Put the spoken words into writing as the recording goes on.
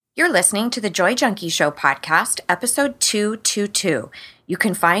You're listening to the Joy Junkie Show podcast, episode 222. You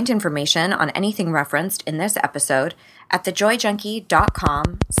can find information on anything referenced in this episode at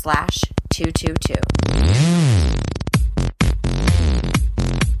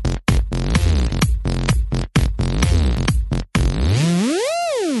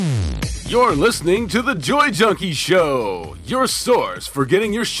You're listening to the Joy Junkie Show, your source for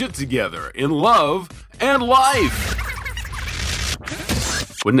getting your shit together in love and life.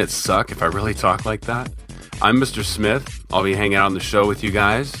 Wouldn't it suck if I really talked like that? I'm Mr. Smith. I'll be hanging out on the show with you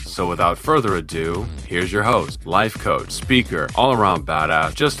guys. So without further ado, here's your host, life coach, speaker, all-around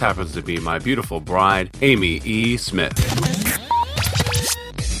badass, just happens to be my beautiful bride, Amy E. Smith.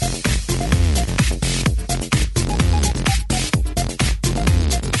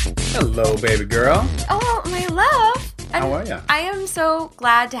 Hello, baby girl. Oh, my love. How are you? I am so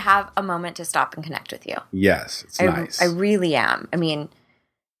glad to have a moment to stop and connect with you. Yes, it's nice. I really am. I mean,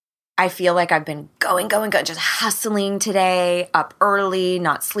 I feel like I've been going, just hustling today, up early,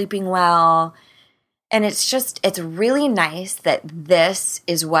 not sleeping well. And it's really nice that this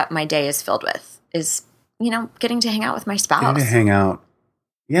is what my day is filled with, is, getting to hang out with my spouse. Getting to hang out.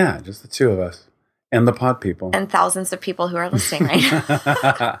 Yeah, just the two of us. And the pod people. And thousands of people who are listening right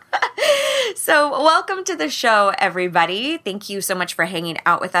now. So welcome to the show, everybody. Thank you so much for hanging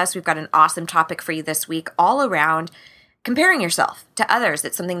out with us. We've got an awesome topic for you this week all around comparing yourself to others.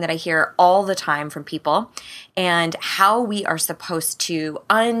 It's something that I hear all the time from people, and how we are supposed to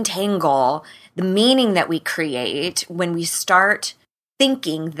untangle the meaning that we create when we start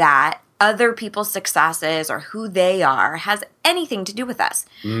thinking that other people's successes or who they are has anything to do with us.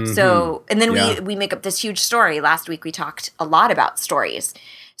 Mm-hmm. So, and then we make up this huge story. Last week we talked a lot about stories.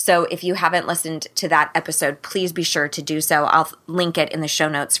 So if you haven't listened to that episode, please be sure to do so. I'll link it in the show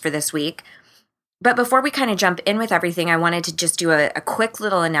notes for this week. But before we kind of jump in with everything, I wanted to just do a quick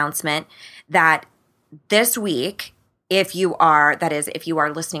little announcement that this week, if you are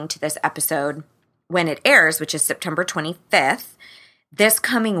listening to this episode when it airs, which is September 25th, this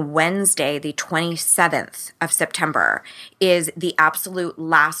coming Wednesday, the 27th of September, is the absolute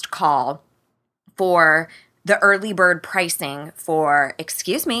last call for the early bird pricing for,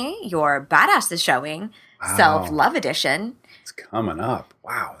 your Badass is Showing, wow. Self-Love Edition. It's coming up.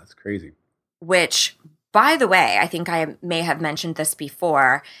 Wow, that's crazy. Which, by the way, I think I may have mentioned this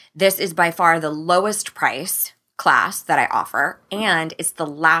before, this is by far the lowest price class that I offer, and it's the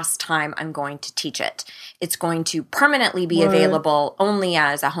last time I'm going to teach it. It's going to permanently be available only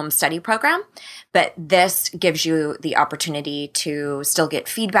as a home study program, but this gives you the opportunity to still get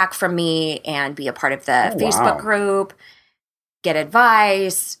feedback from me and be a part of the Facebook group, get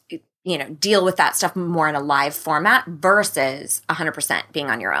advice, deal with that stuff more in a live format versus 100%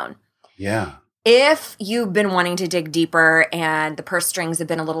 being on your own. Yeah. If you've been wanting to dig deeper and the purse strings have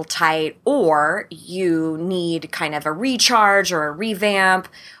been a little tight, or you need kind of a recharge or a revamp,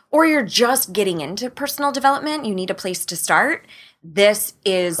 or you're just getting into personal development, you need a place to start, this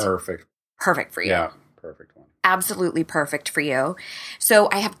is perfect for you. Yeah, perfect one. Absolutely perfect for you. So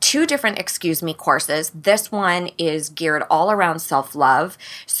I have two different courses. This one is geared all around self-love.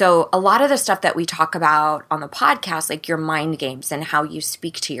 So a lot of the stuff that we talk about on the podcast, like your mind games and how you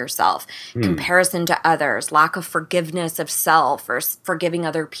speak to yourself, comparison to others, lack of forgiveness of self or forgiving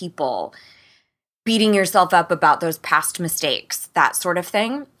other people, beating yourself up about those past mistakes, that sort of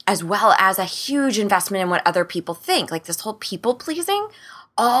thing, as well as a huge investment in what other people think, like this whole people pleasing.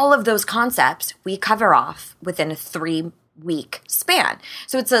 All of those concepts we cover off within a 3-week span.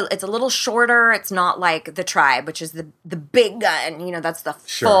 So it's a little shorter. It's not like the Tribe, which is the big gun. That's the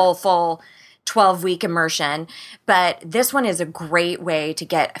full 12-week immersion. But this one is a great way to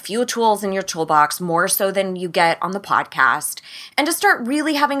get a few tools in your toolbox, more so than you get on the podcast, and to start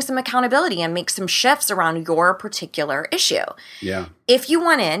really having some accountability and make some shifts around your particular issue. Yeah. If you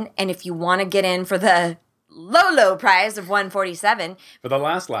want in, and if you want to get in for the low price of $147 for the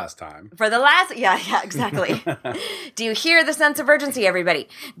last time. Yeah, exactly. Do you hear the sense of urgency, everybody?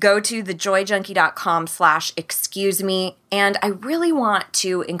 Go to thejoyjunkie.com/excuse-me, and I really want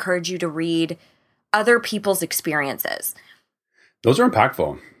to encourage you to read other people's experiences. Those are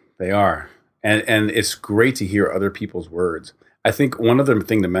impactful. They are. And it's great to hear other people's words. I think one other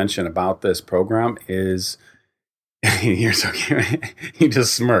thing to mention about this program is you're so cute. You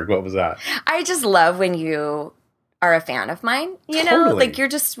just smirked. What was that? I just love when you are a fan of mine, Totally. Like you're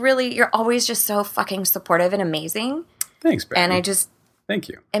always just so fucking supportive and amazing. Thanks, baby. And thank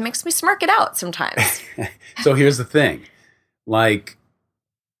you. It makes me smirk it out sometimes. So here's the thing. Like,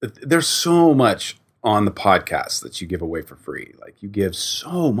 there's so much on the podcast that you give away for free. Like, you give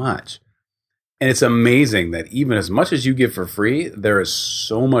so much. And it's amazing that even as much as you give for free, there is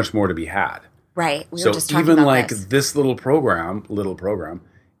so much more to be had. Right. We so were just talking even about like this little program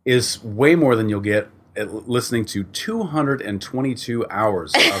is way more than you'll get at listening to 222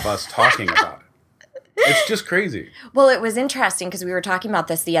 hours of us talking about it. It's just crazy. Well, it was interesting because we were talking about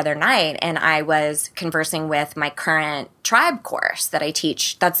this the other night, and I was conversing with my current tribe course that I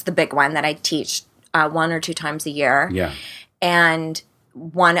teach. That's the big one that I teach 1 or 2 times a year. Yeah. And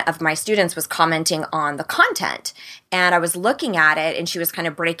one of my students was commenting on the content, and I was looking at it, and she was kind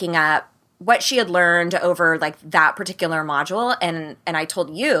of breaking up what she had learned over like that particular module. And I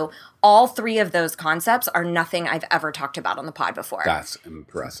told you, all 3 of those concepts are nothing I've ever talked about on the pod before. That's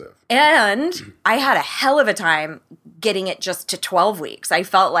impressive. And I had a hell of a time getting it just to 12 weeks. I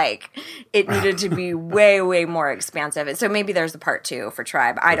felt like it needed to be way, way more expansive. And so maybe there's a part 2 for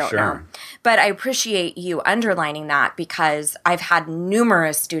Tribe. I don't know. But I appreciate you underlining that because I've had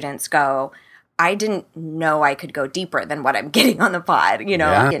numerous students go, I didn't know I could go deeper than what I'm getting on the pod, you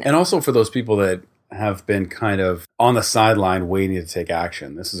know? Yeah. And also for those people that have been kind of on the sideline waiting to take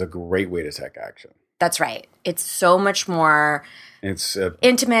action, this is a great way to take action. That's right. It's so much more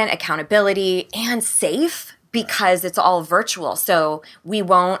intimate, accountability, and safe because it's all virtual. So we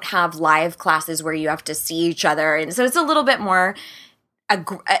won't have live classes where you have to see each other. And so it's a little bit more,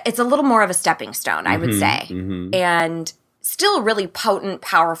 it's a little more of a stepping stone, I would say. Mm-hmm. And still really potent,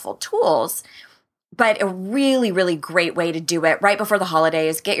 powerful tools, but a really, really great way to do it right before the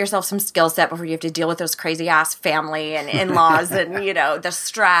holidays. Get yourself some skill set before you have to deal with those crazy ass family and in-laws and, you know, the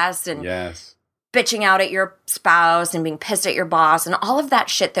stress and bitching out at your spouse and being pissed at your boss and all of that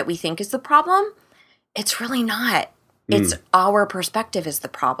shit that we think is the problem. It's really not. It's our perspective is the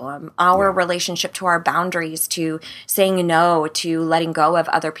problem. Our relationship to our boundaries, to saying no, to letting go of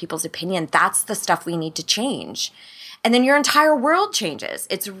other people's opinion. That's the stuff we need to change. And then your entire world changes.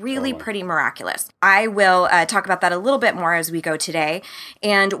 It's really pretty miraculous. I will talk about that a little bit more as we go today.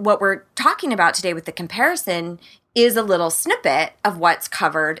 And what we're talking about today with the comparison is a little snippet of what's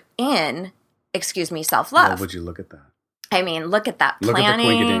covered in, self-love. Well, would you look at that? I mean, look at that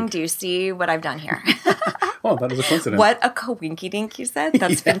planning. Do you see what I've done here? Oh, that is a coincidence. What a coinky-dink you said.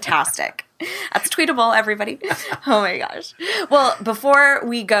 That's fantastic. That's tweetable, everybody. Oh my gosh. Well, before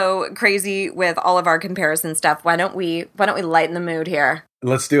we go crazy with all of our comparison stuff, why don't we lighten the mood here?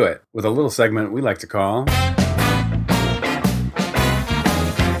 Let's do it with a little segment we like to call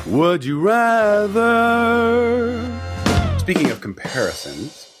Would You Rather? Speaking of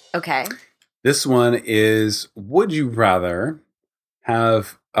comparisons. Okay. This one is, would you rather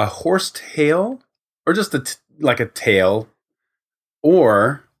have a horse tail or just like a tail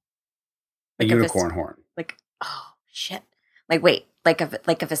or a unicorn horn? Like, oh, shit. Like, wait, like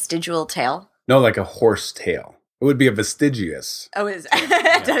a vestigial tail? No, like a horse tail. It would be a vestigious. Oh, did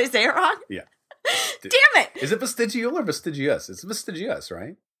I say it wrong? Yeah. Damn it. Is it vestigial or vestigious? It's vestigious,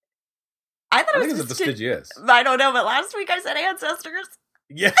 right? I think it's vestigious. I don't know, but last week I said ancestors.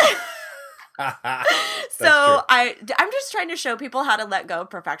 Yeah. So I'm just trying to show people how to let go of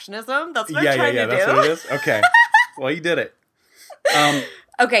perfectionism. That's what I'm trying to do. That's what it is. Okay. Well, you did it.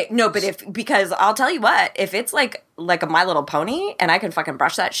 Okay, no, but because I'll tell you what, if it's like a My Little Pony and I can fucking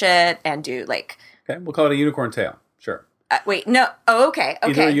brush that shit and do like. Okay, we'll call it a unicorn tail. Sure. Wait, no. Oh, okay.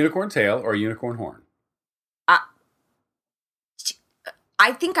 Either a unicorn tail or a unicorn horn.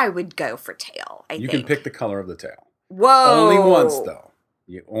 I think I would go for tail. You can pick the color of the tail. Whoa. Only once, though.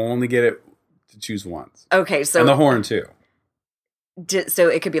 You only get it to choose once. Okay, so. And the horn, too. So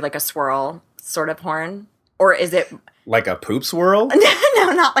it could be like a swirl sort of horn? Or is it. Like a poop swirl?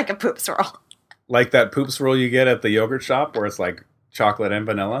 No, not like a poop swirl. Like that poop swirl you get at the yogurt shop where it's like chocolate and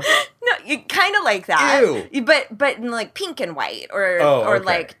vanilla? No, you kind of like that. Ew. But in like pink and white or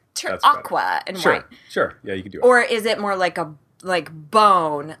like aqua and white. Sure. Yeah, you can do it. Or is it more like a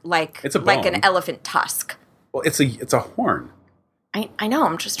bone, it's a bone. like an elephant tusk? Well, it's a horn. I know.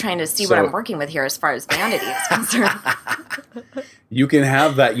 I'm just trying to see what I'm working with here as far as vanity is concerned. You can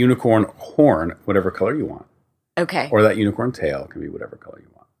have that unicorn horn, whatever color you want. Okay. Or that unicorn tail can be whatever color you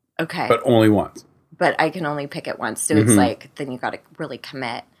want. Okay. But only once. But I can only pick it once. So it's like, then you got to really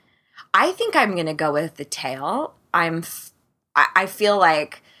commit. I think I'm going to go with the tail. I feel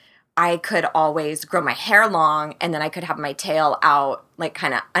like I could always grow my hair long and then I could have my tail out like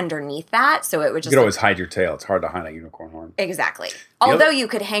kind of underneath that. So it would just. You could always hide your tail. It's hard to hide a unicorn horn. Exactly. Although you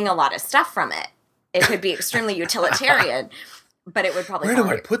could hang a lot of stuff from it. It could be extremely utilitarian. But it would probably. Where do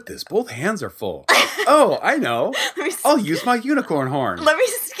I put this? Both hands are full. Oh, I know. I'll use my unicorn horn. Let me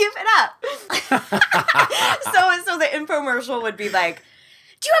scoop it up. So the infomercial would be like,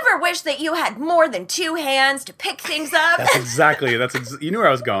 Do you ever wish that you had more than two hands to pick things up? You knew where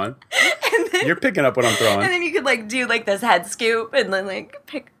I was going. You're picking up what I'm throwing. And then you could like do like this head scoop and then like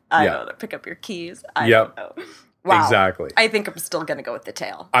pick up your keys. I don't know. Wow. Exactly. I think I'm still going to go with the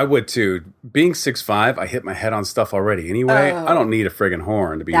tail. I would too. Being 6'5", I hit my head on stuff already anyway. I don't need a friggin'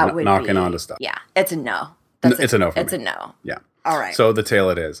 horn to be knocking onto stuff. Yeah, it's a no. It's a no for me. It's a no. Yeah. All right. So the tail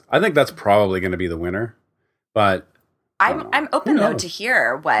it is. I think that's probably going to be the winner, but I'm open though to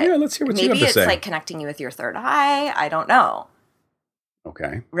hear what. Yeah, let's hear what you have to say. Maybe it's like connecting you with your third eye. I don't know.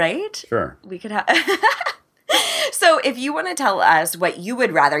 Okay. Right? Sure. We could have. So if you want to tell us what you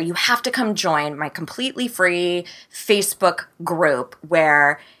would rather, you have to come join my completely free Facebook group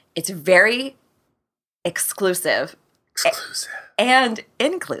where it's very exclusive. And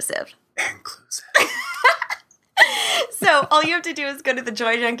inclusive. So all you have to do is go to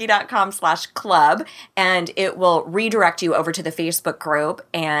thejoyjunkie.com/club and it will redirect you over to the Facebook group,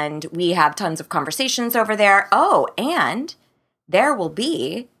 and we have tons of conversations over there. Oh, and there will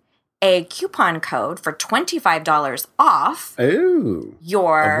be a coupon code for $25 off. Ooh.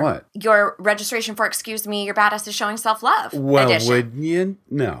 Your registration for Excuse Me, Your Badass is Showing Self-Love edition. Would you?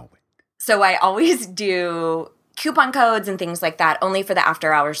 No. So I always do coupon codes and things like that only for the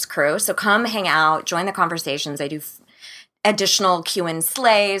After Hours crew. So come hang out, join the conversations. I do additional Q&A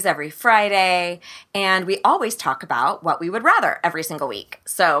slays every Friday, and we always talk about what we would rather every single week.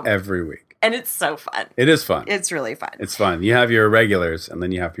 So every week. And it's so fun. It is fun. It's really fun. It's fun. You have your regulars, and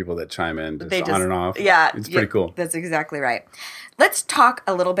then you have people that chime in on and off. Yeah. It's pretty cool. That's exactly right. Let's talk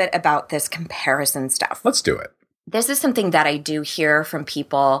a little bit about this comparison stuff. Let's do it. This is something that I do hear from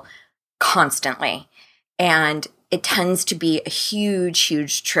people constantly, and it tends to be a huge,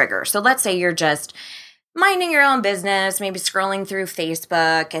 huge trigger. So let's say you're just minding your own business, maybe scrolling through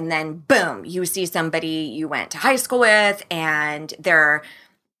Facebook, and then boom, you see somebody you went to high school with, and they're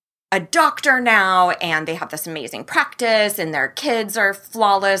a doctor now, and they have this amazing practice, and their kids are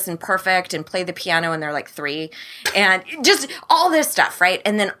flawless and perfect and play the piano, and they're like 3, and just all this stuff, right?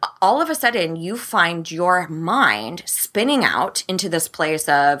 And then all of a sudden you find your mind spinning out into this place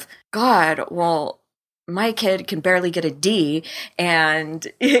of, God, well, my kid can barely get a D and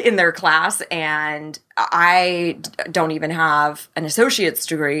in their class, and I don't even have an associate's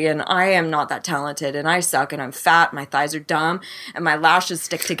degree, and I am not that talented, and I suck, and I'm fat, my thighs are dumb, and my lashes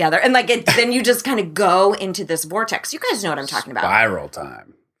stick together. And then you just kind of go into this vortex. You guys know what I'm talking about. Spiral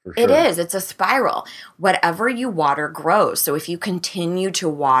time. For sure. It is. It's a spiral. Whatever you water grows. So if you continue to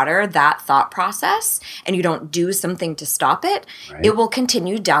water that thought process and you don't do something to stop it, It will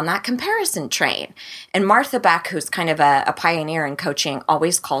continue down that comparison train. And Martha Beck, who's kind of a pioneer in coaching,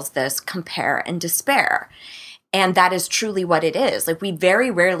 always calls this compare and despair. And that is truly what it is. Like, we very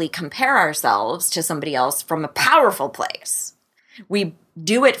rarely compare ourselves to somebody else from a powerful place. We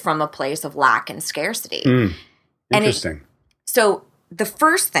do it from a place of lack and scarcity. Interesting. So the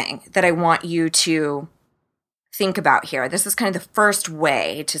first thing that I want you to think about here, this is kind of the first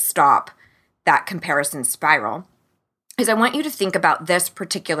way to stop that comparison spiral, is I want you to think about this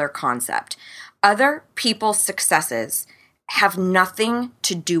particular concept. Other people's successes have nothing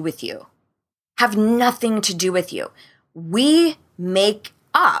to do with you. Have nothing to do with you. We make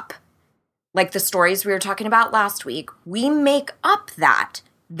up, like the stories we were talking about last week, we make up that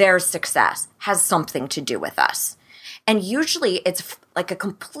their success has something to do with us. And usually it's like a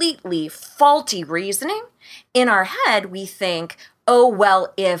completely faulty reasoning. In our head, we think, oh,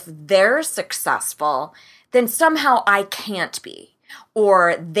 well, if they're successful, then somehow I can't be.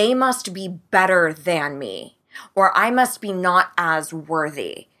 Or they must be better than me. Or I must be not as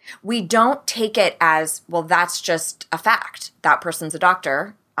worthy. We don't take it as, well, that's just a fact. That person's a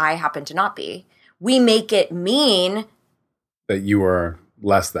doctor. I happen to not be. We make it mean that you are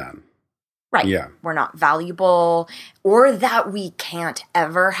less than. Right. Yeah. We're not valuable, or that we can't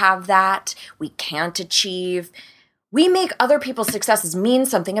ever have that. We can't achieve. We make other people's successes mean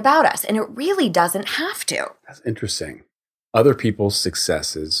something about us, and it really doesn't have to. That's interesting. Other people's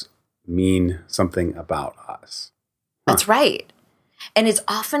successes mean something about us. That's right. And it's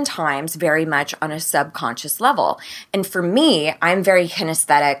oftentimes very much on a subconscious level. And for me, I'm very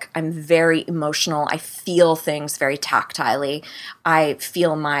kinesthetic. I'm very emotional. I feel things very tactilely. I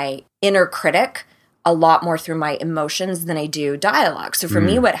feel my inner critic a lot more through my emotions than I do dialogue. So for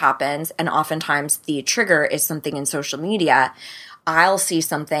me, what happens, and oftentimes the trigger is something in social media, I'll see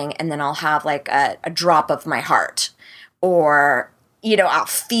something and then I'll have like a drop of my heart, or, you know, I'll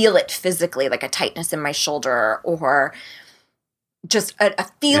feel it physically, like a tightness in my shoulder, or just a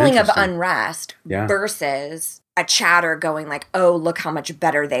feeling of unrest versus a chatter going like, oh, look how much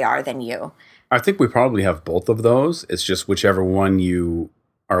better they are than you. I think we probably have both of those. It's just whichever one you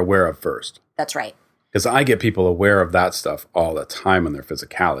are aware of first. That's right. Because I get people aware of that stuff all the time in their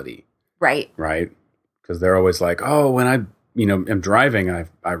physicality. Right. Right? Because they're always like, oh, when I am driving,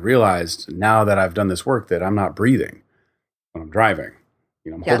 I realized now that I've done this work that I'm not breathing when I'm driving.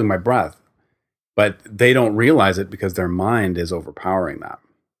 I'm holding my breath. But they don't realize it because their mind is overpowering that.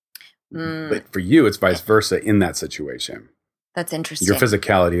 But for you, it's vice versa in that situation. That's interesting. Your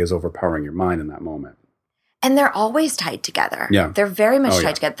physicality is overpowering your mind in that moment. And they're always tied together. Yeah. They're very much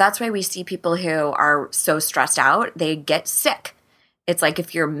tied together. That's why we see people who are so stressed out, they get sick. It's like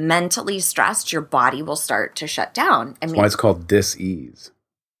if you're mentally stressed, your body will start to shut down. That's why it's called dis-ease.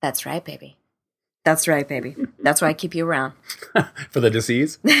 That's right, baby. That's right, baby. That's why I keep you around. For the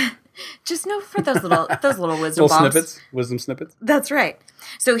dis-ease? Just know for those little wisdom bombs. Snippets, wisdom snippets. That's right.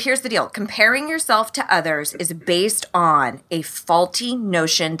 So here's the deal. Comparing yourself to others is based on a faulty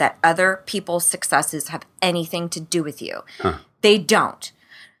notion that other people's successes have anything to do with you. Huh. They don't.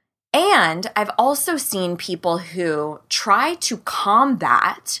 And I've also seen people who try to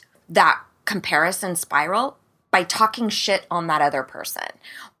combat that comparison spiral by talking shit on that other person,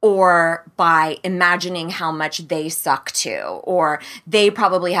 or by imagining how much they suck too, or they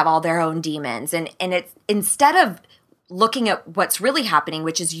probably have all their own demons. And it's instead of looking at what's really happening,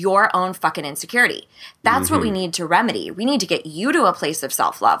 which is your own fucking insecurity. That's what we need to remedy. We need to get you to a place of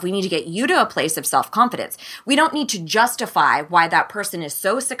self-love. We need to get you to a place of self-confidence. We don't need to justify why that person is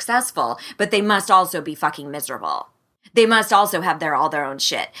so successful, but they must also be fucking miserable. They must also have all their own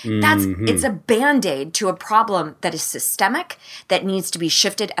shit. It's a Band-Aid to a problem that is systemic, that needs to be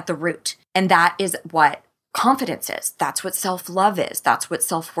shifted at the root. And that is what confidence is. That's what self-love is. That's what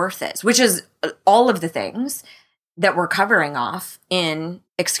self-worth is, which is all of the things that we're covering off in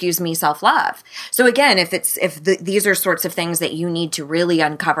self-love. So again, if these are sorts of things that you need to really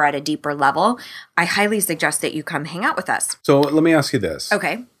uncover at a deeper level, I highly suggest that you come hang out with us. So let me ask you this.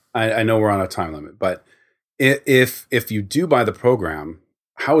 Okay. I know we're on a time limit, but if you do buy the program,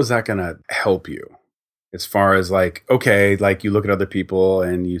 how is that going to help you? As far as like you look at other people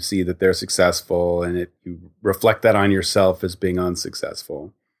and you see that they're successful and you reflect that on yourself as being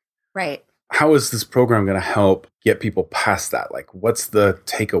unsuccessful. Right. How is this program going to help get people past that? Like, what's the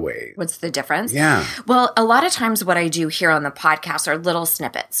takeaway? What's the difference? Yeah. Well, a lot of times what I do here on the podcast are little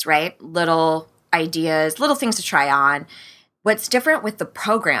snippets, right? Little ideas, little things to try on. What's different with the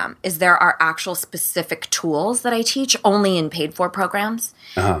program is there are actual specific tools that I teach only in paid for programs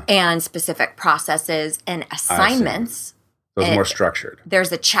and specific processes and assignments. So it's more structured.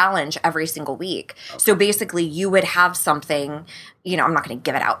 There's a challenge every single week. Okay. So basically you would have something, I'm not going to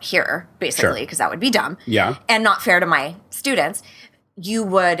give it out here, basically, because that would be dumb. Yeah. And not fair to my students. You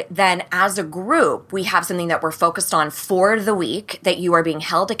would then, as a group, we have something that we're focused on for the week that you are being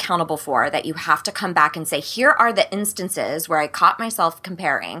held accountable for, that you have to come back and say, here are the instances where I caught myself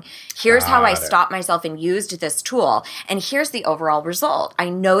comparing. Here's how I stopped myself and used this tool. And here's the overall result. I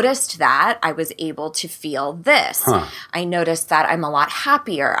noticed that I was able to feel this. I noticed that I'm a lot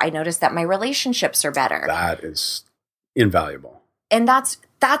happier. I noticed that my relationships are better. That is invaluable. And that's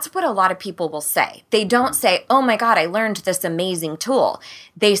what a lot of people will say. They don't say, oh my God, I learned this amazing tool.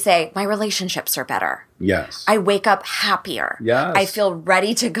 They say, my relationships are better. Yes. I wake up happier. Yes. I feel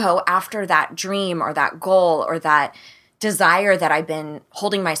ready to go after that dream or that goal or that desire that I've been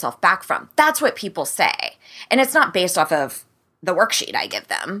holding myself back from. That's what people say. And it's not based off of the worksheet I give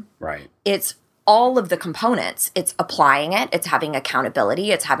them. Right. It's all of the components. It's applying it. It's having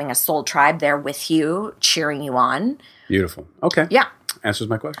accountability. It's having a soul tribe there with you, cheering you on. Beautiful. Okay. Yeah. Answers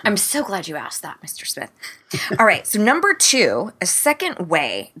my question. I'm so glad you asked that, Mr. Smith. All right. So number 2, a second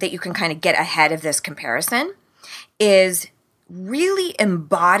way that you can kind of get ahead of this comparison is really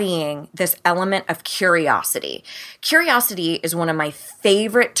embodying this element of curiosity. Curiosity is one of my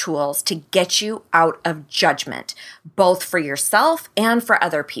favorite tools to get you out of judgment, both for yourself and for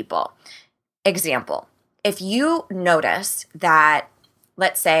other people. Example, if you notice that,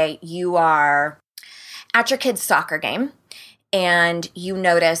 let's say you are at your kid's soccer game and you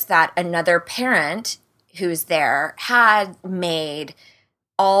notice that another parent who's there had made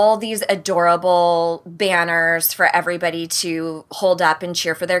all these adorable banners for everybody to hold up and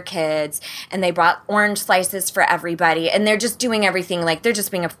cheer for their kids, and they brought orange slices for everybody, and they're just doing everything like they're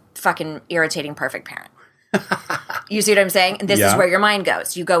just being a fucking irritating perfect parent. You see what I'm saying? And this is where your mind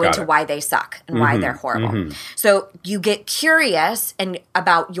goes. You go into why they suck and why they're horrible. So you get curious and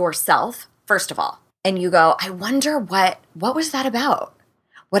about yourself, first of all, and you go, I wonder what was that about?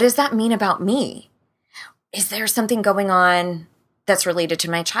 What does that mean about me? Is there something going on that's related to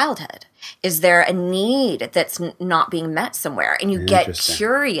my childhood? Is there a need that's not being met somewhere? And you get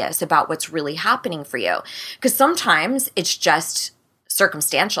curious about what's really happening for you. Because sometimes it's just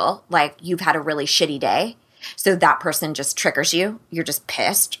circumstantial, like you've had a really shitty day. So that person just triggers you. You're just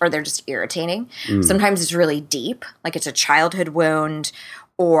pissed or they're just irritating. Sometimes it's really deep, like it's a childhood wound,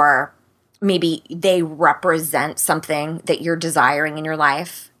 or maybe they represent something that you're desiring in your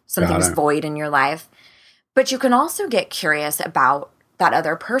life. Something's void in your life. But you can also get curious about that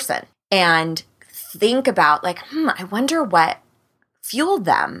other person and think about like, I wonder what fueled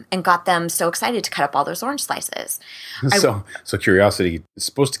them and got them so excited to cut up all those orange slices. So curiosity is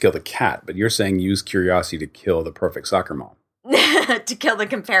supposed to kill the cat, but you're saying use curiosity to kill the perfect soccer mom. To kill the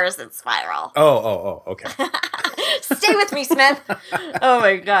comparison spiral. Oh, okay. Stay with me, Smith. Oh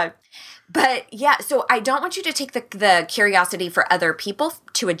my God. But yeah, so I don't want you to take the curiosity for other people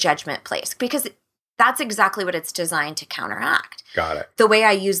to a judgment place, because that's exactly what it's designed to counteract. Got it. The way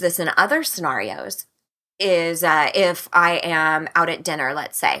I use this in other scenarios is if I am out at dinner,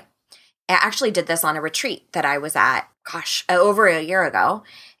 let's say. I actually did this on a retreat that I was at, over a year ago.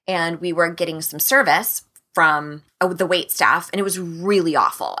 And we were getting some service from the wait staff. And it was really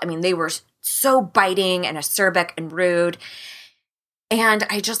awful. I mean, they were so biting and acerbic and rude. And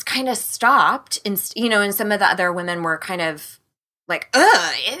I just kind of stopped. And some of the other women were kind of like,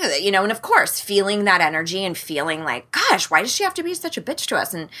 ugh, ew, and of course, feeling that energy and feeling like, gosh, why does she have to be such a bitch to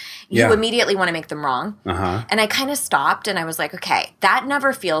us? And you immediately want to make them wrong. Uh-huh. And I kind of stopped and I was like, okay, that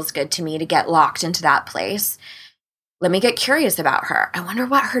never feels good to me to get locked into that place. Let me get curious about her. I wonder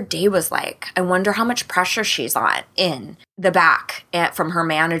what her day was like. I wonder how much pressure she's on in the back from her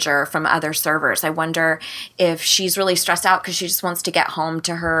manager, from other servers. I wonder if she's really stressed out because she just wants to get home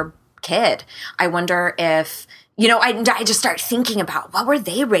to her kid. I wonder if... I just start thinking about what were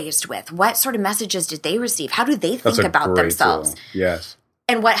they raised with? What sort of messages did they receive? How do they think about themselves? Tool. Yes.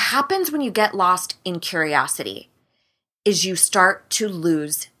 And what happens when you get lost in curiosity is you start to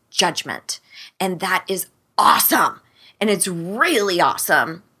lose judgment. And that is awesome. And it's really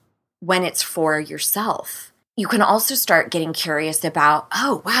awesome when it's for yourself. You can also start getting curious about,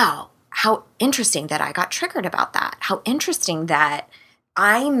 oh, wow, how interesting that I got triggered about that. How interesting that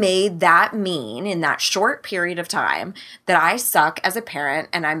I made that mean in that short period of time that I suck as a parent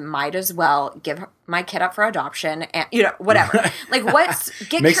and I might as well give my kid up for adoption and, whatever. Like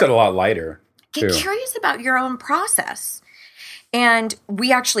makes it a lot lighter. Get curious about your own process. And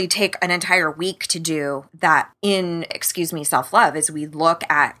we actually take an entire week to do that in Excuse Me Self-Love, as we look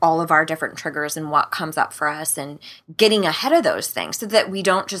at all of our different triggers and what comes up for us and getting ahead of those things so that we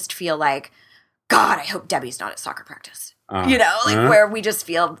don't just feel like, God, I hope Debbie's not at soccer practice. Where we just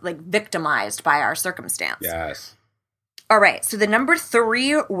feel like victimized by our circumstance. Yes. All right. So the number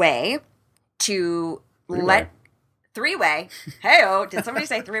 3 way to three-way. Hey-oh. Did somebody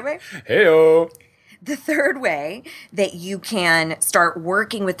say 3-way? Hey-oh. The third way that you can start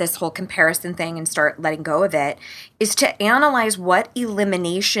working with this whole comparison thing and start letting go of it is to analyze what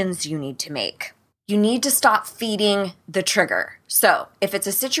eliminations you need to make. You need to stop feeding the trigger. So if it's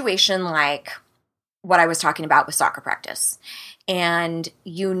a situation like what I was talking about with soccer practice, and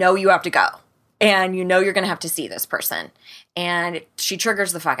you have to go, and you're going to have to see this person, and she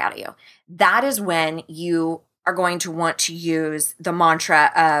triggers the fuck out of you, that is when you are going to want to use the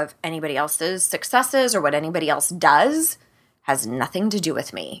mantra of anybody else's successes or what anybody else does has nothing to do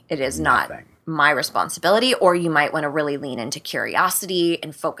with me. It is not my responsibility. Or you might want to really lean into curiosity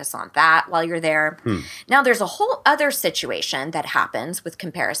and focus on that while you're there. Now, there's a whole other situation that happens with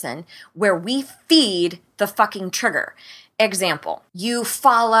comparison where we feed the fucking trigger. Example, you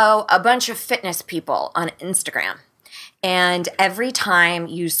follow a bunch of fitness people on Instagram, and every time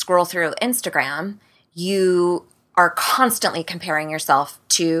you scroll through Instagram, you are constantly comparing yourself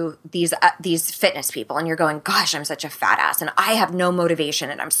to these fitness people, and you're going, gosh, I'm such a fat ass and I have no motivation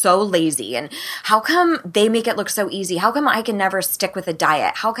and I'm so lazy, and how come they make it look so easy? How come I can never stick with a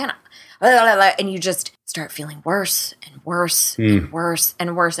diet? How can I? And you just start feeling worse and worse and worse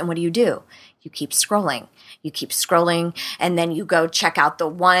and worse. And what do? You keep scrolling. And then you go check out the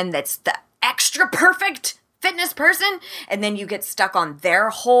one that's the extra perfect fitness person, and then you get stuck on their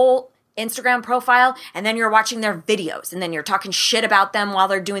whole Instagram profile, and then you're watching their videos, and then you're talking shit about them while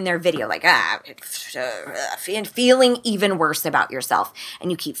they're doing their video, like, and feeling even worse about yourself.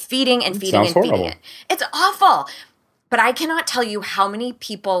 And you keep feeding and feeding and feeding it. It's awful. But I cannot tell you how many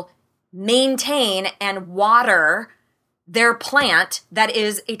people maintain and water their plant that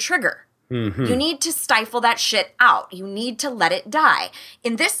is a trigger. Mm-hmm. You need to stifle that shit out. You need to let it die.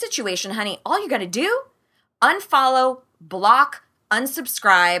 In this situation, honey, all you got to do, unfollow, block,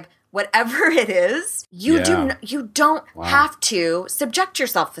 unsubscribe, whatever it is, you don't have to subject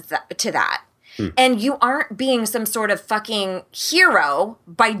yourself to that. And you aren't being some sort of fucking hero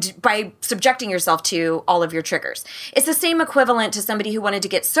by subjecting yourself to all of your triggers. It's the same equivalent to somebody who wanted to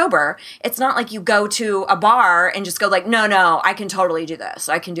get sober. It's not like you go to a bar and just go like, no, I can totally do this.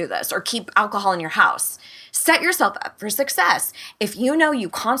 I can do this. Or keep alcohol in your house. Set yourself up for success. If you know you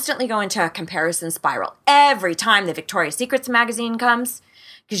constantly go into a comparison spiral every time the Victoria's Secrets magazine comes,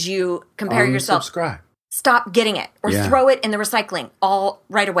 because you compare yourself. Subscribe. Stop getting it or throw it in the recycling all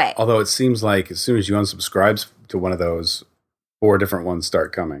right away. Although it seems like as soon as you unsubscribe to one of those, 4 different ones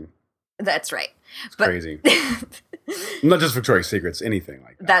start coming. That's right. It's crazy. Not just Victoria's Secrets, anything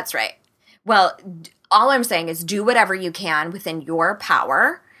like that. That's right. Well, all I'm saying is do whatever you can within your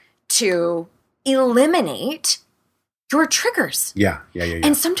power to eliminate your triggers. Yeah.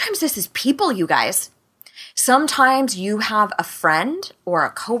 And sometimes this is people, you guys. Sometimes you have a friend or a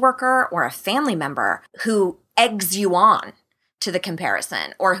coworker or a family member who eggs you on to the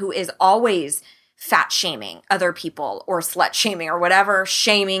comparison or who is always fat shaming other people or slut shaming or whatever.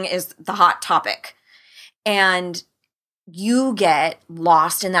 Shaming is the hot topic. And you get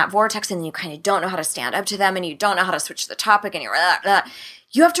lost in that vortex and you kind of don't know how to stand up to them and you don't know how to switch the topic and you're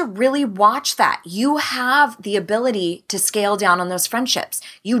You have to really watch that. You have the ability to scale down on those friendships.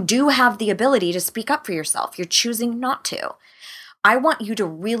 You do have the ability to speak up for yourself. You're choosing not to. I want you to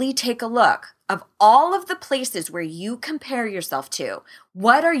really take a look of all of the places where you compare yourself to.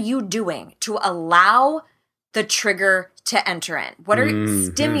 What are you doing to allow the trigger to enter in? What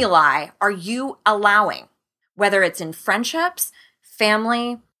stimuli are you allowing? Whether it's in friendships,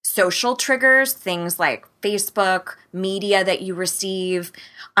 family, social triggers, things like Facebook, media that you receive.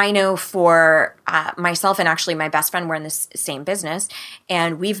 I know for myself and actually my best friend, we're in this same business,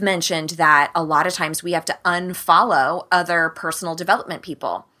 and we've mentioned that a lot of times we have to unfollow other personal development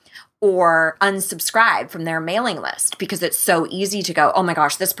people or unsubscribe from their mailing list because it's so easy to go, oh my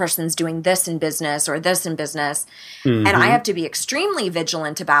gosh, this person's doing this in business or this in business. And I have to be extremely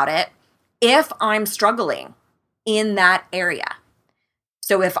vigilant about it if I'm struggling in that area.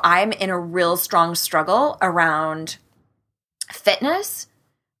 So if I'm in a real strong struggle around fitness,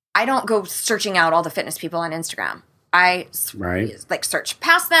 I don't go searching out all the fitness people on Instagram. I search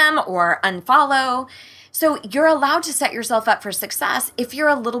past them or unfollow. So you're allowed to set yourself up for success if you're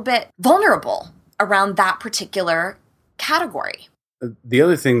a little bit vulnerable around that particular category. The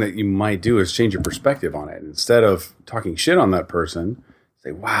other thing that you might do is change your perspective on it. Instead of talking shit on that person,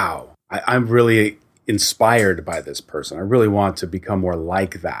 say, wow, I'm really inspired by this person. I really want to become more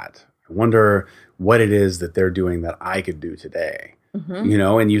like that. I wonder what it is that they're doing that I could do today.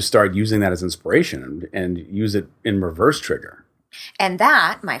 And you start using that as inspiration and use it in reverse trigger. And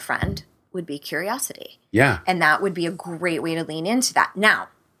that, my friend, would be curiosity. Yeah. And that would be a great way to lean into that. Now,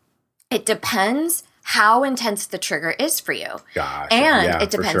 it depends how intense the trigger is for you. Gotcha. And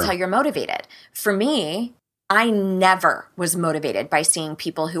it depends how you're motivated. For me, I never was motivated by seeing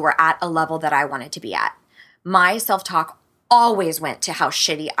people who were at a level that I wanted to be at. My self-talk always went to how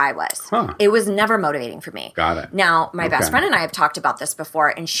shitty I was. It was never motivating for me. Got it. Now, my best friend and I have talked about this before,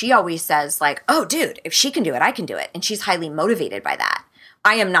 and she always says like, oh, dude, if she can do it, I can do it. And she's highly motivated by that.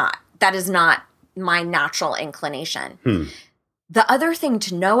 I am not. That is not my natural inclination. The other thing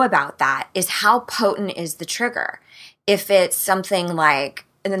to know about that is how potent is the trigger. If it's something like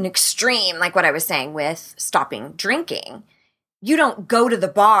an extreme, like what I was saying with stopping drinking, you don't go to the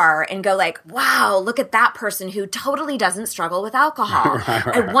bar and go like, wow, look at that person who totally doesn't struggle with alcohol. Right.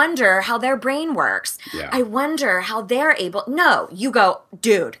 I wonder how their brain works. Yeah. I wonder how they're able. No, you go,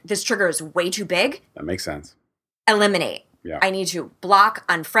 dude, this trigger is way too big. That makes sense. Eliminate. Yeah. I need to block,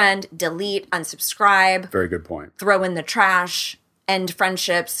 unfriend, delete, unsubscribe. Very good point. Throw in the trash, end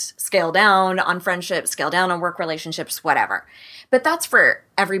friendships, scale down on friendships, scale down on work relationships, whatever. But that's for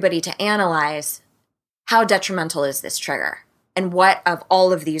everybody to analyze how detrimental is this trigger and what of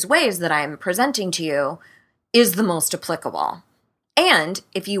all of these ways that I'm presenting to you is the most applicable. And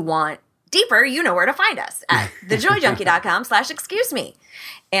if you want deeper, you know where to find us at thejoyjunkie.com/excuse-me.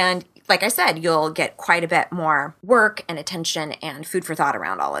 And like I said, you'll get quite a bit more work and attention and food for thought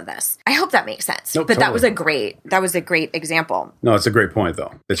around all of this. I hope that makes sense. Nope, but totally. that was a great example. No, it's a great point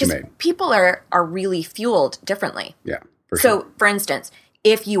though that you made. People are really fueled differently. Yeah. So for instance,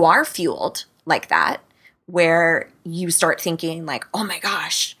 if you are fueled like that, where you start thinking like, oh my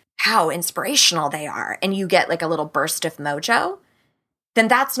gosh, how inspirational they are, and you get like a little burst of mojo, then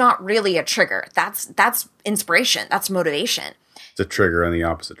that's not really a trigger. That's inspiration. That's motivation. It's a trigger in the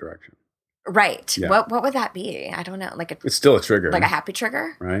opposite direction. Right. Yeah. What would that be? I don't know. It's still a trigger. Like a happy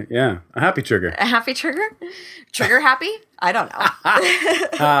trigger? Right. Yeah. A happy trigger. A happy trigger? Trigger happy? I don't know.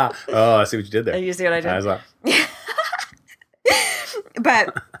 Oh, I see what you did there. You see what I did? I saw.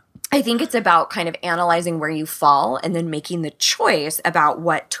 But I think it's about kind of analyzing where you fall and then making the choice about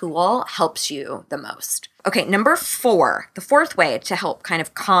what tool helps you the most. Okay, number 4, the fourth way to help kind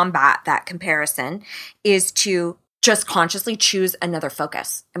of combat that comparison is to just consciously choose another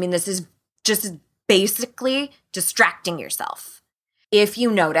focus. I mean, this is just basically distracting yourself. If you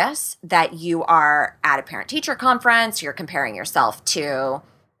notice that you are at a parent-teacher conference, you're comparing yourself to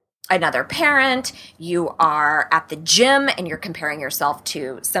another parent, you are at the gym and you're comparing yourself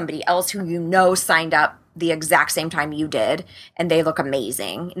to somebody else who you know signed up the exact same time you did and they look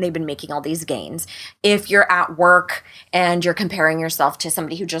amazing and they've been making all these gains. If you're at work and you're comparing yourself to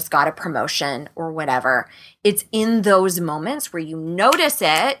somebody who just got a promotion or whatever, it's in those moments where you notice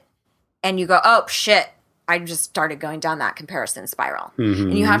it and you go, oh shit, I just started going down that comparison spiral. Mm-hmm.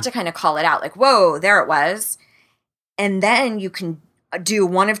 And you have to kind of call it out like, whoa, there it was. And then you can do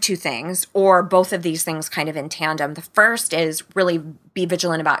one of two things or both of these things kind of in tandem. The first is really be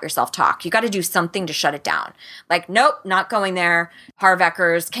vigilant about your self-talk. You got to do something to shut it down. Like, nope, not going there.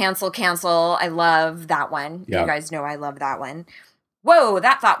 Harveckers, cancel. I love that one. Yep. You guys know I love that one. Whoa,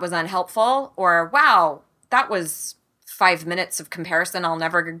 that thought was unhelpful. Or, wow, that was 5 minutes of comparison I'll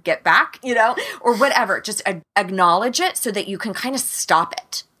never get back, or whatever. Just acknowledge it so that you can kind of stop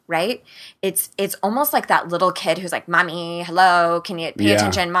it. Right? It's almost like that little kid who's like, mommy, hello, can you pay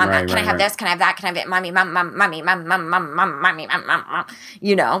attention? Mom, can I have this? Can I have that? Can I have it? Mommy, mommy,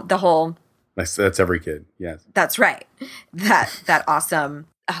 the whole. That's every kid. Yes. That's right. That awesome.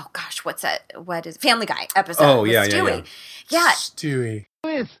 Oh gosh, what's that? What is Family Guy episode? Oh yeah, with Stewie. Yeah. Stewie.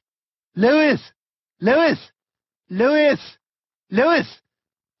 Lewis,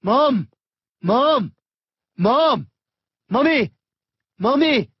 Mom, Mommy, Mama, Ma, Mom,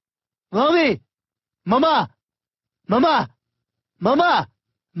 Mommy,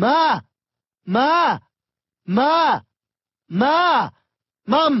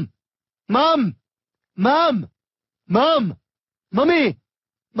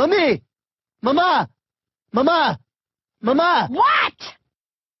 Mama. What?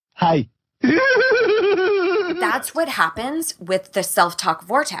 Hi. That's what happens with the self-talk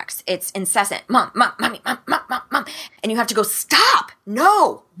vortex. It's incessant. Mom, mommy, mom. And you have to go, stop.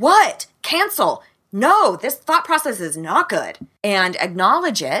 No. What? Cancel. No, this thought process is not good. And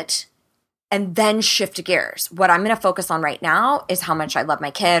acknowledge it and then shift gears. What I'm going to focus on right now is how much I love my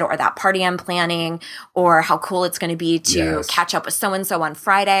kid or that party I'm planning or how cool it's going to be to catch up with so-and-so on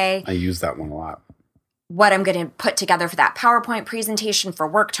Friday. I use that one a lot. What I'm going to put together for that PowerPoint presentation for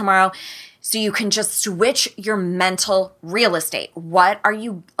work tomorrow. So you can just switch your mental real estate. What are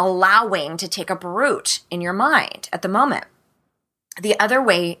you allowing to take up root in your mind at the moment? The other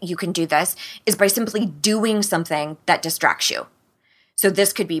way you can do this is by simply doing something that distracts you. So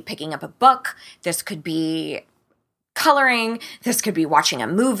this could be picking up a book. This could be coloring. This could be watching a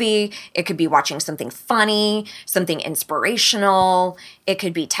movie. It could be watching something funny, something inspirational. It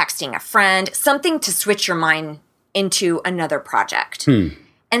could be texting a friend, something to switch your mind into another project.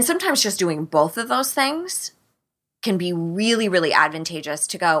 And sometimes just doing both of those things can be really, really advantageous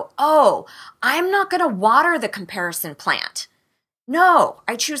to go, oh, I'm not going to water the comparison plant. No,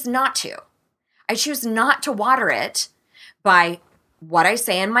 I choose not to. I choose not to water it by what I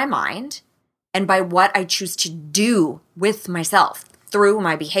say in my mind and by what I choose to do with myself through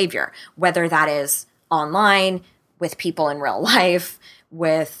my behavior, whether that is online, with people in real life,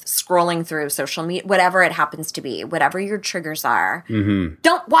 with scrolling through social media, whatever it happens to be, whatever your triggers are,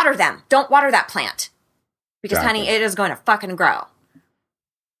 don't water them. Don't water that plant. Because, honey, it is going to fucking grow.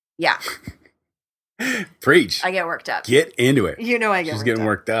 Yeah. Preach. I get worked up. Get into it. I get worked up. She's getting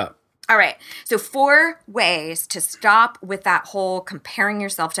worked up. All right. So 4 ways to stop with that whole comparing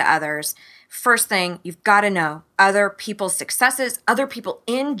yourself to others. First thing, you've got to know other people's successes, other people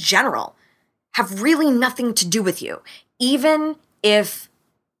in general, have really nothing to do with you. Even if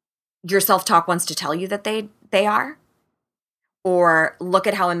your self-talk wants to tell you that they are, or look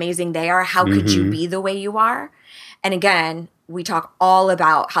at how amazing they are, how could you be the way you are? And again, we talk all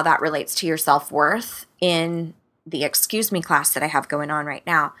about how that relates to your self-worth in the Excuse Me class that I have going on right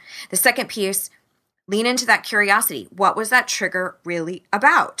now. The second piece, lean into that curiosity. What was that trigger really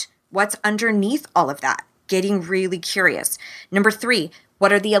about? What's underneath all of that? Getting really curious. Number 3,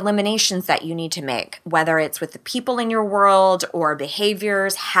 what are the eliminations that you need to make? Whether it's with the people in your world or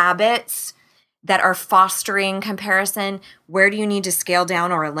behaviors, habits that are fostering comparison, where do you need to scale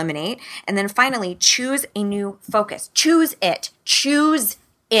down or eliminate? And then finally, choose a new focus. Choose it. Choose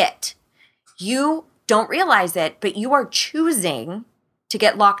it. You don't realize it, but you are choosing to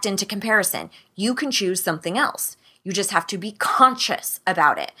get locked into comparison. You can choose something else. You just have to be conscious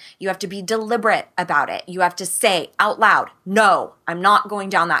about it. You have to be deliberate about it. You have to say out loud, no, I'm not going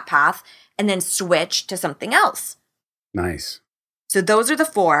down that path, and then switch to something else. Nice. So those are the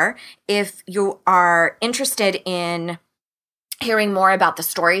 4. If you are interested in hearing more about the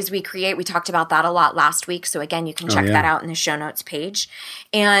stories we create, we talked about that a lot last week. So again, you can check that out in the show notes page.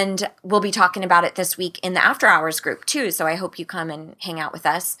 And we'll be talking about it this week in the After Hours group too. So I hope you come and hang out with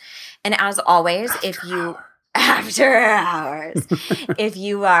us. And as always, After Hours, if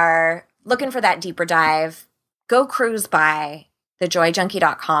you are looking for that deeper dive, go cruise by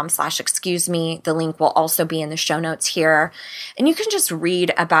thejoyjunkie.com/excuse-me. The link will also be in the show notes here. And you can just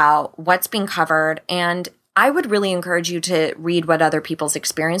read about what's being covered. And I would really encourage you to read what other people's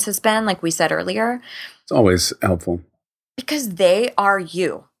experience has been, like we said earlier. It's always helpful. Because they are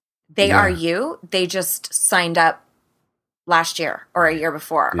you. They are you. They just signed up last year or a year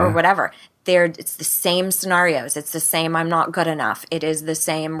before or whatever. It's the same scenarios. It's the same I'm not good enough. It is the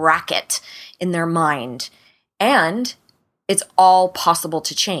same racket in their mind. And it's all possible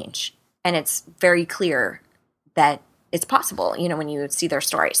to change. And it's very clear that it's possible, when you see their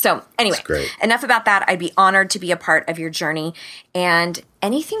story. So anyway, enough about that. I'd be honored to be a part of your journey. And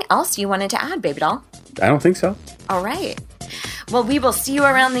anything else you wanted to add, baby doll? I don't think so. All right. Well, we will see you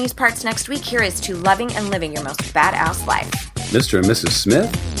around these parts next week. Here is to loving and living your most badass life. Mr. and Mrs.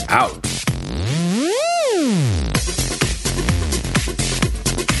 Smith, out.